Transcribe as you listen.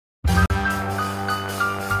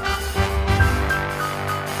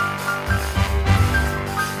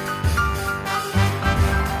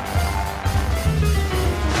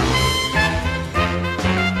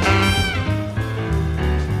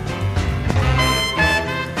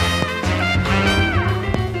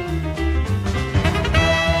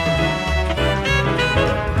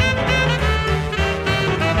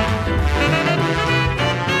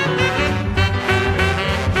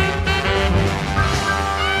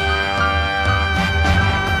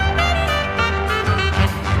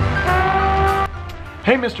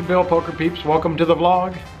Hey Mr. Bill Poker Peeps, welcome to the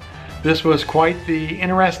vlog. This was quite the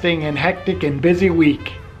interesting and hectic and busy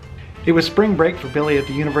week. It was spring break for Billy at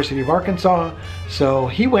the University of Arkansas, so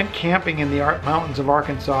he went camping in the mountains of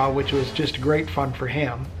Arkansas, which was just great fun for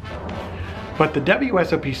him. But the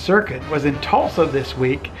WSOP Circuit was in Tulsa this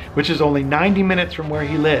week, which is only 90 minutes from where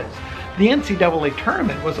he lives. The NCAA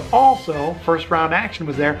tournament was also, first round action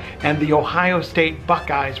was there, and the Ohio State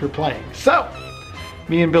Buckeyes were playing. So,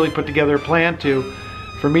 me and Billy put together a plan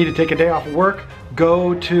for me to take a day off of work,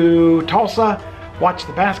 go to Tulsa, watch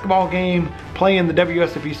the basketball game, play in the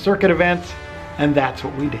WSOP Circuit events, and that's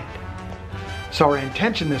what we did. So our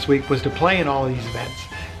intention this week was to play in all of these events,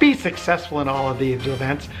 be successful in all of these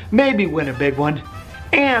events, maybe win a big one,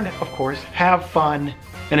 and of course have fun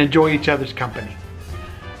and enjoy each other's company.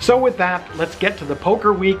 So with that, let's get to the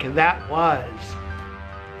poker week that was.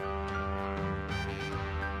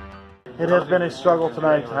 It has been a struggle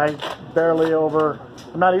tonight.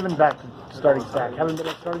 I'm not even back to starting stack. Haven't been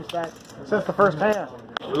at starting stack since the first hand.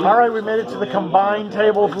 All right, we made it to the combined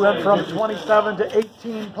tables. We went from 27 to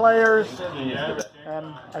 18 players,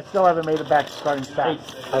 and I still haven't made it back to starting stack,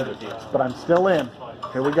 but I'm still in.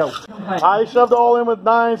 Here we go. I shoved all in with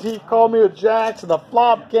nines. He called me with jacks, and the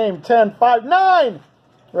flop came 10, 5, 9.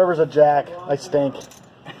 River's a jack. I stink.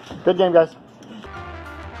 Good game, guys.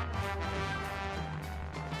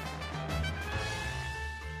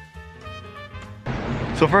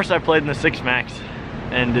 So first I played in the 6 max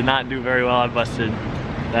and did not do very well. I busted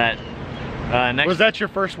that. Was that your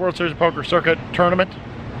first World Series of Poker Circuit tournament?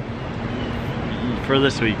 For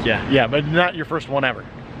this week, yeah. Yeah, but not your first one ever.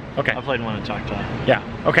 Okay. I played one in Choctaw. Yeah,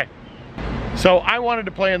 okay. So I wanted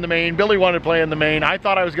to play in the main. Billy wanted to play in the main. I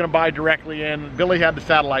thought I was going to buy directly in. Billy had the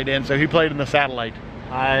satellite in, so he played in the satellite.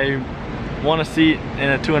 I won a seat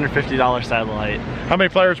in a $250 satellite. How many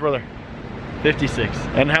players were there? 56.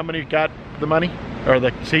 And how many got the money? Or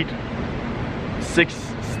the seat?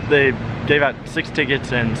 6, they gave out 6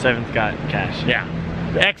 tickets and 7th got cash. Yeah,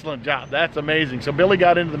 excellent job. That's amazing. So Billy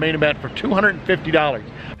got into the main event for $250.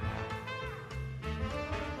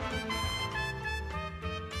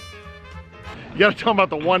 You got to tell him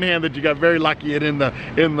about the one hand that you got very lucky in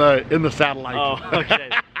the satellite. Oh,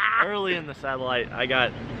 okay. Early in the satellite,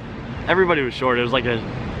 everybody was short. It was like a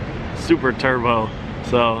super turbo,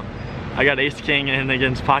 so I got ace king in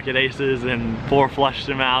against pocket aces and 4 flushed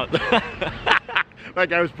him out. That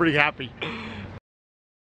guy was pretty happy.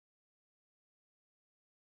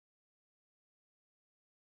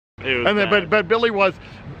 But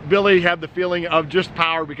Billy had the feeling of just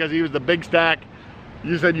power because he was the big stack.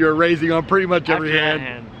 You said you were raising on pretty much every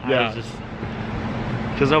hand. Yeah. I was just,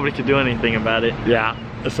 because nobody could do anything about it. Yeah,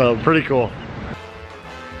 so pretty cool.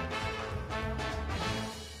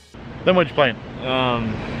 Then what'd you play in?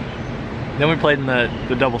 Then we played in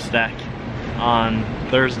the double stack on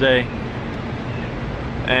Thursday,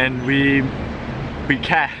 and we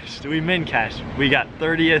cashed. We min cashed. We got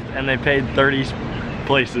 30th, and they paid 30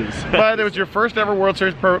 places. But it was your first ever World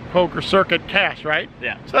Series Poker Circuit cash, right?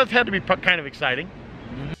 Yeah. So that's had to be kind of exciting.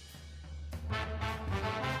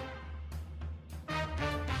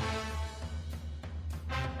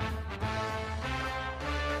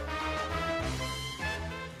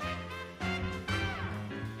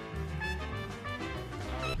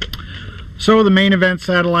 So the main event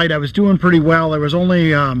satellite, I was doing pretty well. There was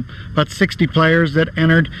only about 60 players that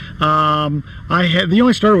entered. They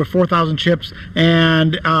only started with 4,000 chips,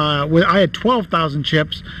 and I had 12,000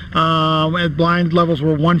 chips. Blind levels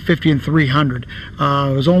were 150 and 300. It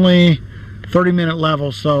was only 30-minute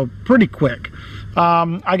levels, so pretty quick.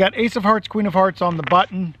 I got ace of hearts, queen of hearts on the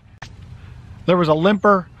button. There was a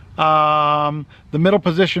limper. The middle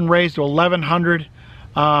position raised to 1,100.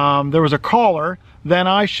 There was a caller. Then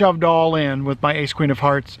I shoved all in with my ace queen of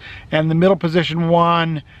hearts, and the middle position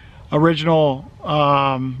one original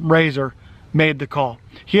raiser made the call.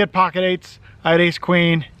 He had pocket eights, I had ace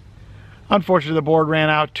queen. Unfortunately, the board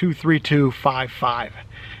ran out 2-3-2-5-5,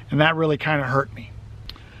 and that really kind of hurt me.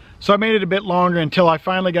 So I made it a bit longer until I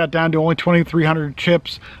finally got down to only 2,300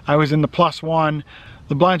 chips. I was in the +1.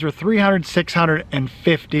 The blinds were 300,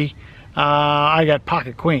 650. I got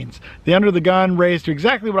pocket queens. The under the gun raised to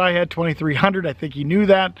exactly what I had, 2,300. I think he knew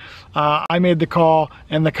that. I made the call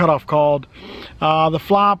and the cutoff called. The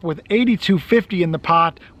flop with 8,250 in the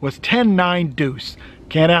pot was 10-9 deuce.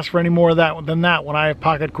 Can't ask for any more of that than that when I have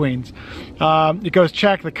pocket queens. It goes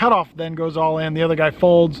check, the cutoff then goes all in, the other guy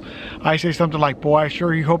folds. I say something like, boy, I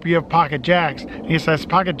sure hope you have pocket jacks. And he says,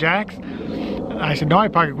 pocket jacks? I said, no, I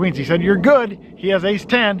have pocket queens. He said, you're good. He has ace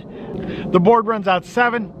 10. The board runs out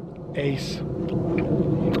 7. Ace.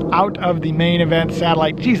 Out of the main event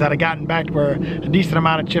satellite. Geez, I'd have gotten back to a decent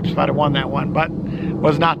amount of chips if I'd have won that one, but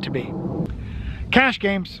was not to be. Cash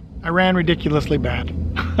games, I ran ridiculously bad.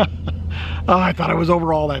 Oh, I thought I was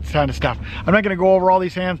over all that kind of stuff. I'm not going to go over all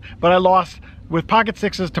these hands, but I lost with pocket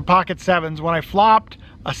sixes to pocket sevens when I flopped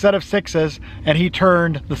a set of sixes and he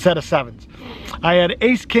turned the set of sevens. I had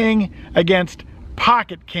ace king against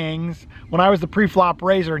pocket kings when I was the pre-flop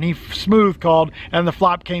raiser, and he smooth called, and the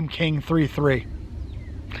flop came king 3-3.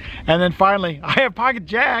 And then finally I have pocket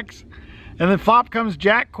jacks, and then flop comes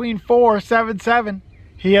jack queen 4 7-7.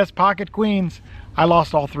 He has pocket queens. I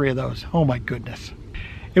lost all three of those. Oh my goodness.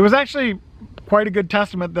 It was actually quite a good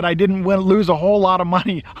testament that I didn't lose a whole lot of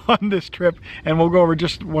money on this trip, and we'll go over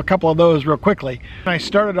just a couple of those real quickly. I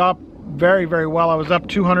started up very, very well. I was up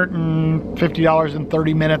 $250 in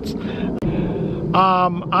 30 minutes.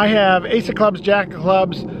 I have ace of clubs, jack of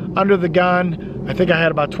clubs under the gun. I think I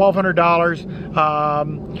had about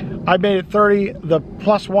 $1,200. I made it 30. The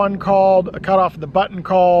 +1 called, a cutoff of the button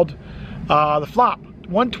called. The flop,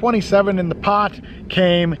 127 in the pot,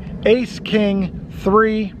 came ace king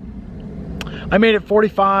 3. I made it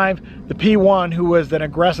 45. The P1, who was an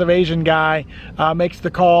aggressive Asian guy, makes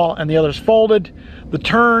the call, and the others folded. The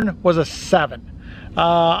turn was a 7.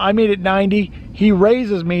 I made it 90. He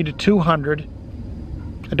raises me to 200.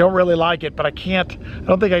 I don't really like it, but I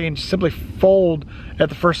don't think I can simply fold at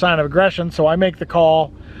the first sign of aggression, so I make the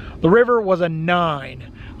call. The river was a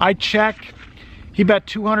 9. I checked. He bet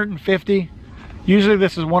 250. Usually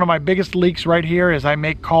this is one of my biggest leaks right here, is I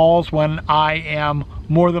make calls when I am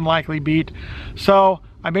more than likely beat. So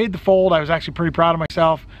I made the fold. I was actually pretty proud of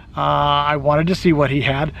myself. I wanted to see what he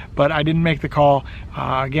had, but I didn't make the call.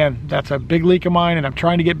 Again, that's a big leak of mine, and I'm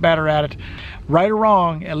trying to get better at it. Right or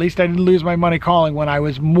wrong, at least I didn't lose my money calling when I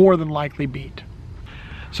was more than likely beat.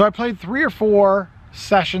 So I played 3 or 4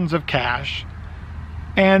 sessions of cash,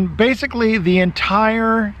 and basically the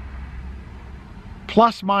entire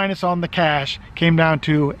plus minus on the cash came down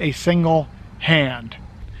to a single hand.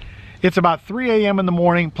 It's about 3 a.m. in the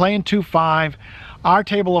morning, playing 2-5. Our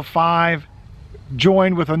table of 5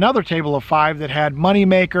 joined with another table of 5 that had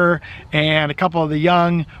Moneymaker and a couple of the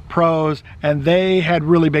young pros, and they had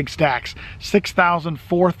really big stacks, 6,000,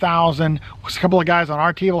 4,000. A couple of guys on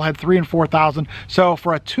our table had 3,000 and 4,000. So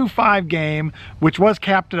for a 2-5 game, which was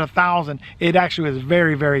capped at 1,000, it actually was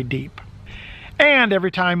very, very deep. And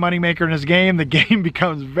every time Moneymaker in his game, the game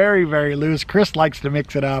becomes very, very loose. Chris likes to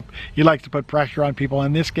mix it up. He likes to put pressure on people,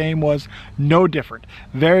 and this game was no different.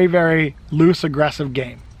 Very, very loose, aggressive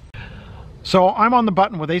game. So I'm on the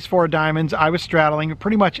button with ace-4 of diamonds. I was straddling.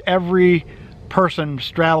 Pretty much every person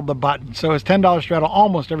straddled the button. So it's $10 straddle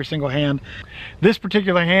almost every single hand. This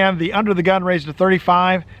particular hand, the under the gun raised to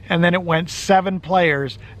 35, and then it went 7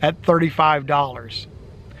 players at $35.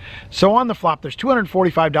 So on the flop, there's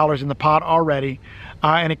 $245 in the pot already,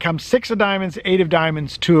 and it comes 6 of diamonds, 8 of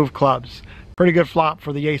diamonds, 2 of clubs. Pretty good flop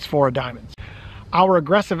for the ace-4 of diamonds. Our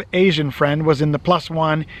aggressive Asian friend was in the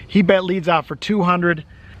 +1. He bet leads out for 200.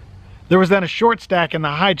 There was then a short stack in the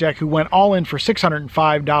hijack who went all in for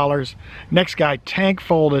 $605. Next guy tank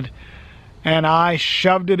folded, and I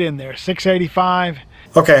shoved it in there, 685.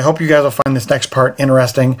 Okay, I hope you guys will find this next part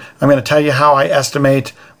interesting. I'm going to tell you how I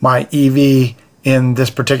estimate my EV in this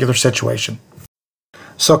particular situation.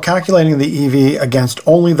 So calculating the EV against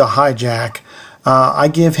only the hijack, I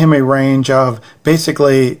give him a range of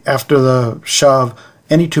basically, after the shove,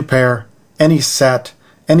 any 2 pair, any set,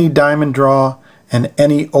 any diamond draw, and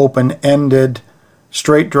any open-ended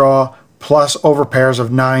straight draw, plus over pairs of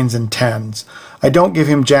 9s and 10s. I don't give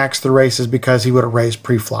him jacks through aces because he would have raised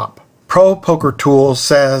pre-flop. Pro Poker Tools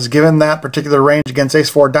says, given that particular range against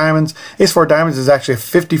ace-4 diamonds, ace-4 diamonds is actually a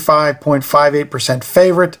 55.58%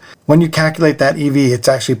 favorite. When you calculate that EV, it's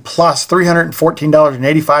actually plus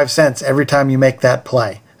 $314.85 every time you make that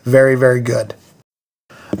play. Very, very good.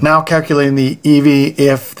 Now calculating the EV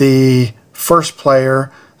if the first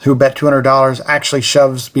player who bet $200 actually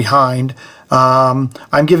shoves behind.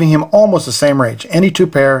 I'm giving him almost the same range. Any 2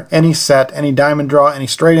 pair, any set, any diamond draw, any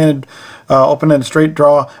straight-ended, open-ended straight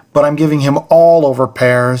draw, but I'm giving him all over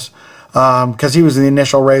pairs because he was the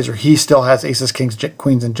initial raiser. He still has aces, kings,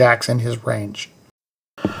 queens, and jacks in his range.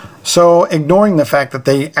 So ignoring the fact that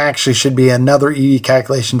they actually should be another EV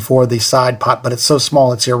calculation for the side pot, but it's so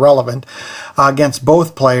small it's irrelevant, against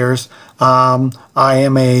both players, I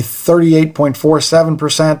am a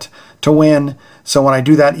 38.47% to win. So when I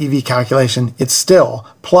do that EV calculation, it's still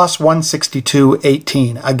plus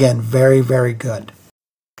 162.18. Again, very, very good.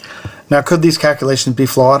 Now, could these calculations be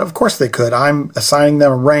flawed? Of course they could. I'm assigning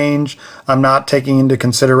them a range. I'm not taking into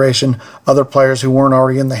consideration other players who weren't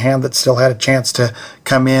already in the hand that still had a chance to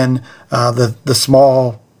come in. The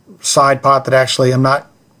small side pot that actually I'm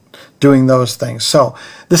not doing those things. So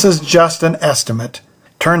this is just an estimate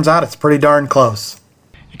Turns out it's pretty darn close.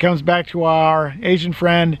 He comes back to our Asian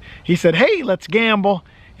friend. He said, hey, let's gamble.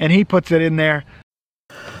 And he puts it in there.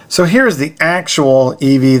 So here's the actual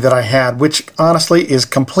EV that I had, which honestly is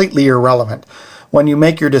completely irrelevant. When you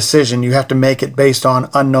make your decision, you have to make it based on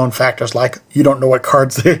unknown factors, like you don't know what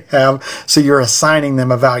cards they have, so you're assigning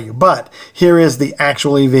them a value. But here is the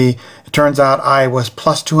actual EV. It turns out I was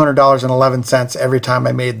plus $200.11 every time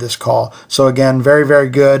I made this call. So again, very, very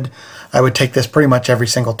good. I would take this pretty much every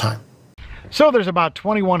single time. So there's about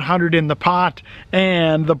 2,100 in the pot,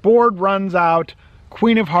 and the board runs out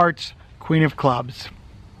Queen of Hearts, Queen of Clubs.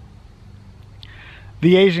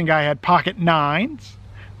 The Asian guy had pocket nines.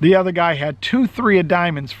 The other guy had 2 3 of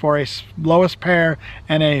diamonds for a lowest pair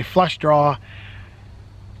and a flush draw,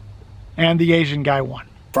 and the Asian guy won.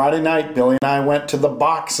 Friday night, Billy and I went to the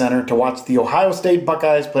Bach Center to watch the Ohio State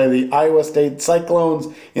Buckeyes play the Iowa State Cyclones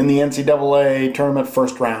in the NCAA tournament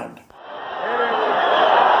first round.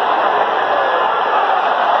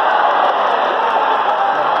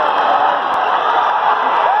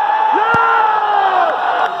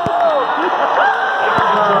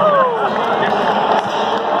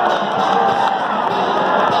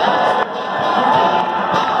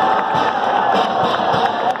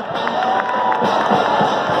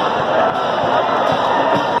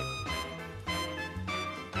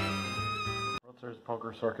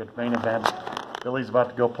 Poker Circuit main event. Billy's about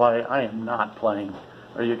to go play. I am not playing.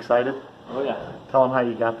 Are you excited? Oh yeah. Tell him how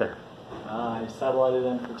you got there. I satellited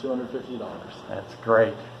in for $250. That's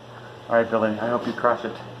great. All right, Billy, I hope you crush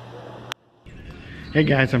it. Hey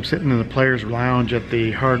guys, I'm sitting in the Players Lounge at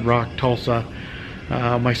the Hard Rock Tulsa.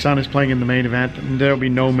 My son is playing in the main event, and there'll be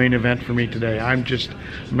no main event for me today. I'm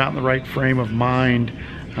not in the right frame of mind.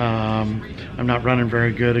 I'm not running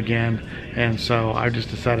very good again, and so I just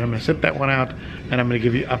decided I'm going to sit that one out, and I'm going to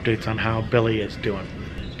give you updates on how Billy is doing.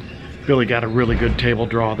 Billy got a really good table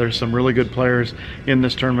draw. There's some really good players in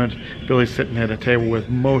this tournament. Billy's sitting at a table with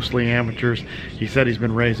mostly amateurs. He said he's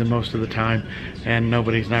been raising most of the time, and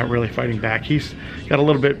nobody's not really fighting back. He's got a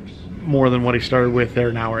little bit more than what he started with there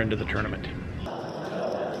an hour into the tournament.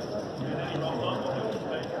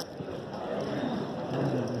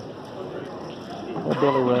 Well,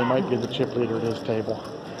 Billy really might be the chip leader at his table.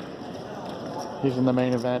 He's in the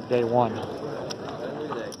main event, day one.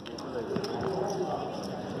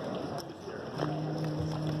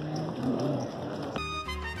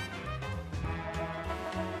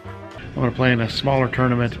 I'm going to play in a smaller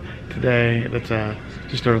tournament today. That's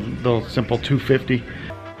just a little simple 250.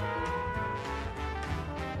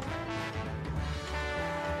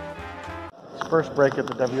 First break at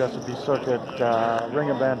the WSOP Circuit ring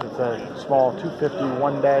event. It's a small 250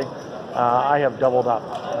 one day. I have doubled up.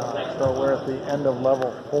 So we're at the end of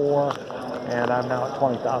level 4, and I'm now at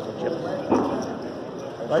 20,000 chips.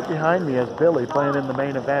 Right behind me is Billy playing in the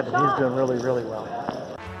main event, and he's doing really, really well.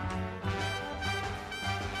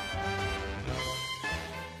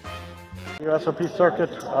 WSOP Circuit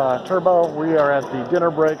Turbo. We are at the dinner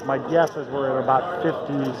break. My guess is we're at about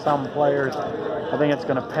 50 some players. I think it's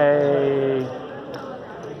going to pay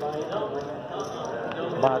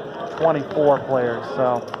about 24 players.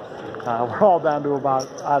 So we're all down to about,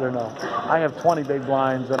 I don't know. I have 20 big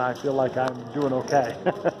blinds, and I feel like I'm doing okay.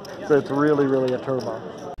 So it's really, really a turbo.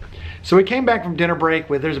 So we came back from dinner break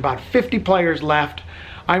with there's about 50 players left.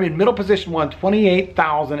 I'm in middle position 1,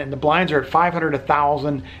 28,000, and the blinds are at 500,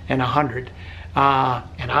 1,000, and 100.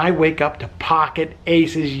 And I wake up to pocket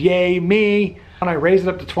aces, yay me. When I raise it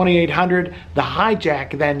up to 2,800, the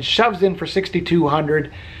hijack then shoves in for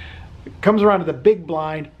 6,200, comes around to the big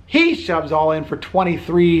blind. He shoves all in for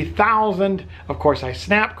 23,000. Of course, I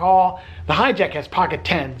snap call. The hijack has pocket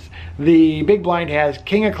tens. The big blind has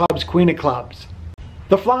king of clubs, queen of clubs.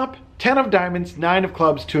 The flop, 10 of diamonds, 9 of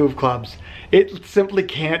clubs, 2 of clubs. It simply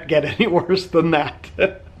can't get any worse than that.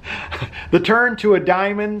 The turn, 2 of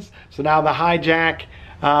diamonds. So now the hijack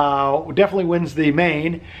definitely wins the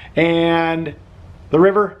main. And the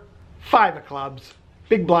river, 5 of clubs.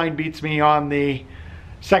 Big blind beats me on the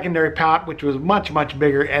secondary pot, which was much, much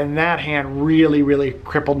bigger, and that hand really, really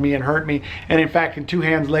crippled me and hurt me. And in fact, in 2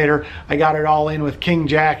 hands later, I got it all in with king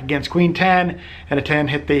jack against queen 10, and a 10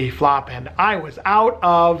 hit the flop, and I was out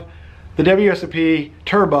of the WSOP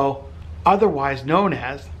Turbo, otherwise known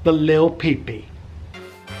as the Lil Peepee.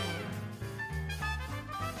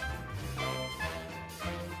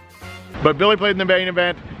 But Billy played in the main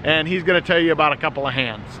event, and he's going to tell you about a couple of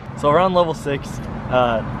hands. So around level 6,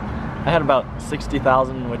 I had about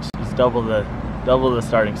 60,000, which is double the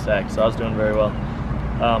starting stack, so I was doing very well.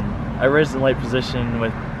 I raised in late position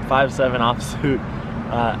with 5-7 offsuit.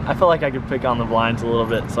 I felt like I could pick on the blinds a little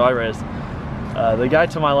bit, so I raised. The guy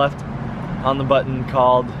to my left on the button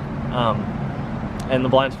called, and the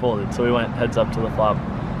blinds folded, so we went heads up to the flop.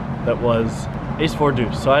 That was ace 4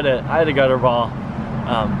 deuce. So I had a gutter ball.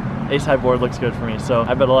 Ace high board looks good for me, so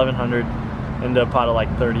I bet 1100 into a pot of like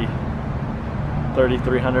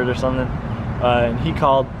 3,300 or something. And he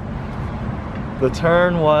called. The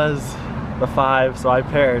turn was the 5, so I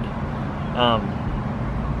paired.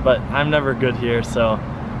 But I'm never good here, so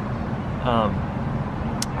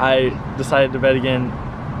I decided to bet again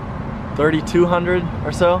 3,200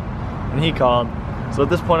 or so, and he called. So at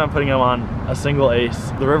this point I'm putting him on a single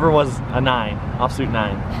ace. The river was a 9, offsuit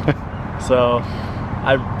 9. So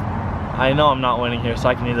I know I'm not winning here, so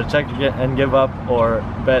I can either check and give up or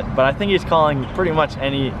bet, but I think he's calling pretty much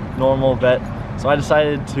any normal bet. So I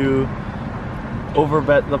decided to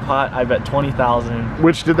overbet the pot. I bet 20,000.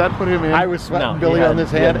 Which did that put him in? I was sweating Billy on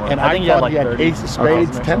this hand, and I thought he had ace of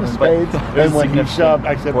spades, 10 of spades, and when he shoved,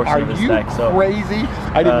 I said, "Are you crazy?"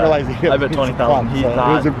 I didn't realize he hit. I bet 20,000. He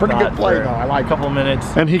thought it was a pretty good play, though. I like a couple minutes.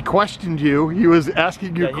 And he questioned you. He was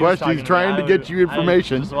asking you questions, trying to get you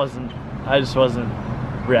information. I just wasn't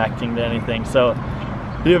reacting to anything. So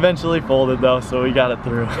he eventually folded, though, so we got it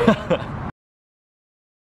through.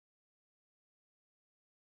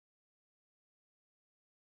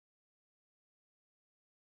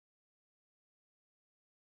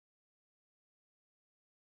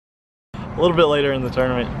 A little bit later in the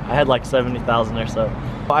tournament, I had like 70,000 or so.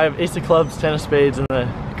 I have ace of clubs, 10 of spades, and the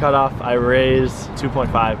cutoff I raise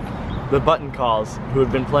 2.5. The button calls, who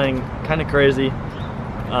had been playing kind of crazy,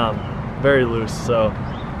 very loose, so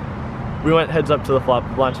we went heads up to the flop,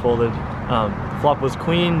 the blinds folded. The flop was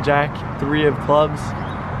queen, jack, 3 of clubs,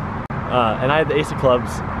 and I had the ace of clubs,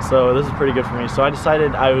 so this is pretty good for me. So I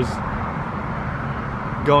decided I was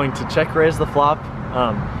going to check raise the flop.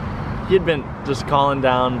 He had been just calling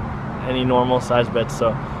down any normal size bets, so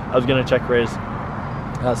I was gonna check raise.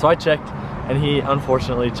 So I checked, and he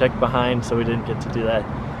unfortunately checked behind, so we didn't get to do that.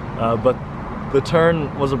 But the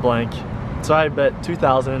turn was a blank, so I bet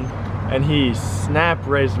 2,000, and he snap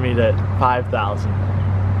raised me to 5,000.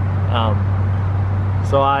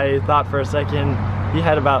 So I thought for a second he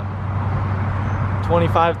had about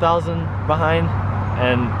 25,000 behind,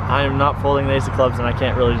 and I am not folding the ace of clubs, and I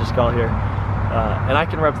can't really just call here. And I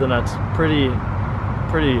can rep the nuts pretty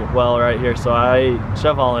well right here, so I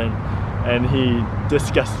shove all in, and he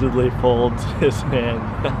disgustedly folds his hand.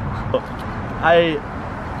 I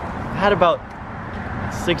had about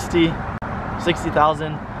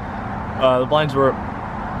 60,000. The blinds were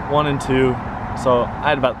 1 and 2, so I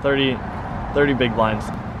had about 30 big blinds.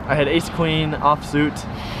 I had ace queen offsuit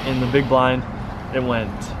in the big blind. It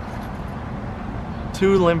went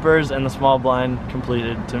 2 limpers and the small blind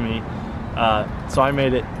completed to me, so I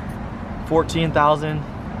made it 14,000.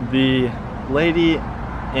 The lady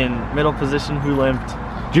in middle position who limped.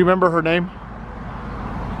 Do you remember her name?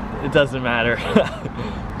 It doesn't matter.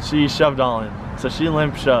 She shoved all in. So she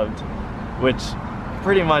limp shoved, which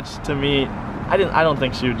pretty much to me, I don't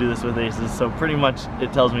think she would do this with aces, so pretty much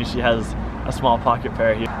it tells me she has a small pocket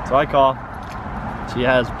pair here. So I call. She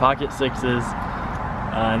has pocket 6s,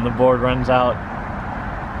 and the board runs out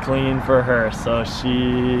clean for her, so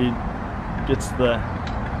she gets the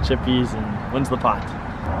chippies and wins the pot.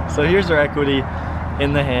 So here's her equity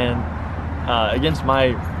in the hand against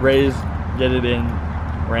my raise, get it in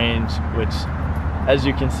range, which as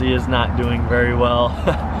you can see is not doing very well.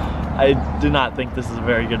 I do not think this is a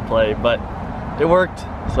very good play, but it worked,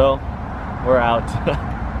 so we're out.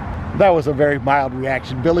 That was a very mild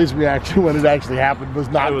reaction. Billy's reaction when it actually happened was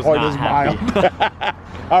not quite as mild.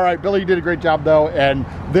 All right, Billy, you did a great job though, and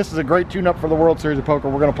this is a great tune-up for the World Series of Poker.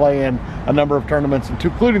 We're going to play in a number of tournaments,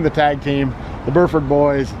 including the tag team, the Burford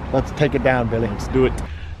boys. Let's take it down, Billy. Let's do it.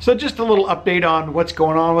 So just a little update on what's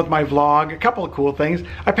going on with my vlog. A couple of cool things.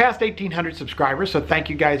 I passed 1,800 subscribers, so thank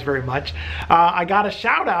you guys very much. I got a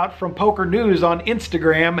shout out from Poker News on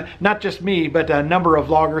Instagram. Not just me, but a number of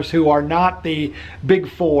vloggers who are not the big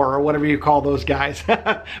 4 or whatever you call those guys.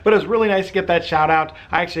 But it was really nice to get that shout out.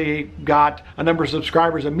 I actually got a number of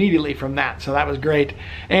subscribers immediately from that, so that was great.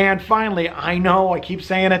 And finally, I know I keep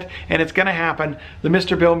saying it, and it's gonna happen, the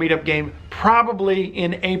Mr. Bill meetup game, probably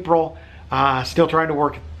in April. Still trying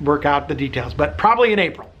to work out the details, but probably in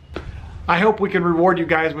April. I hope we can reward you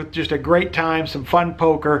guys with just a great time, some fun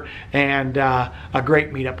poker, and a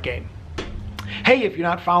great meetup game. Hey, if you're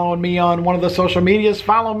not following me on one of the social medias,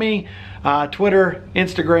 follow me. Twitter,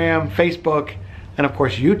 Instagram, Facebook, and of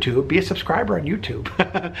course YouTube. Be a subscriber on YouTube.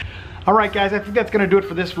 All right, guys, I think that's going to do it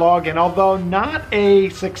for this vlog. And although not a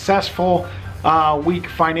successful week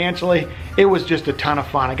financially. It was just a ton of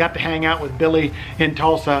fun. I got to hang out with Billy in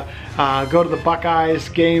Tulsa, go to the Buckeyes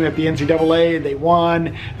game at the NCAA. They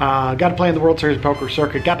won. Got to play in the World Series of Poker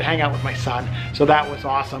circuit. Got to hang out with my son. So that was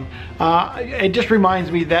awesome. It just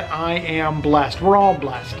reminds me that I am blessed. We're all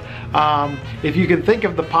blessed. If you can think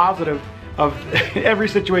of the positive of every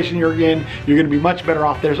situation you're in, you're going to be much better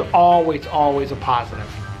off. There's always a positive.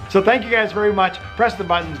 So thank you guys very much. Press the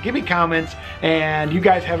buttons, give me comments, and you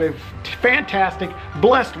guys have a fantastic,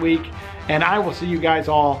 blessed week, and I will see you guys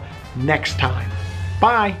all next time.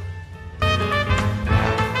 Bye.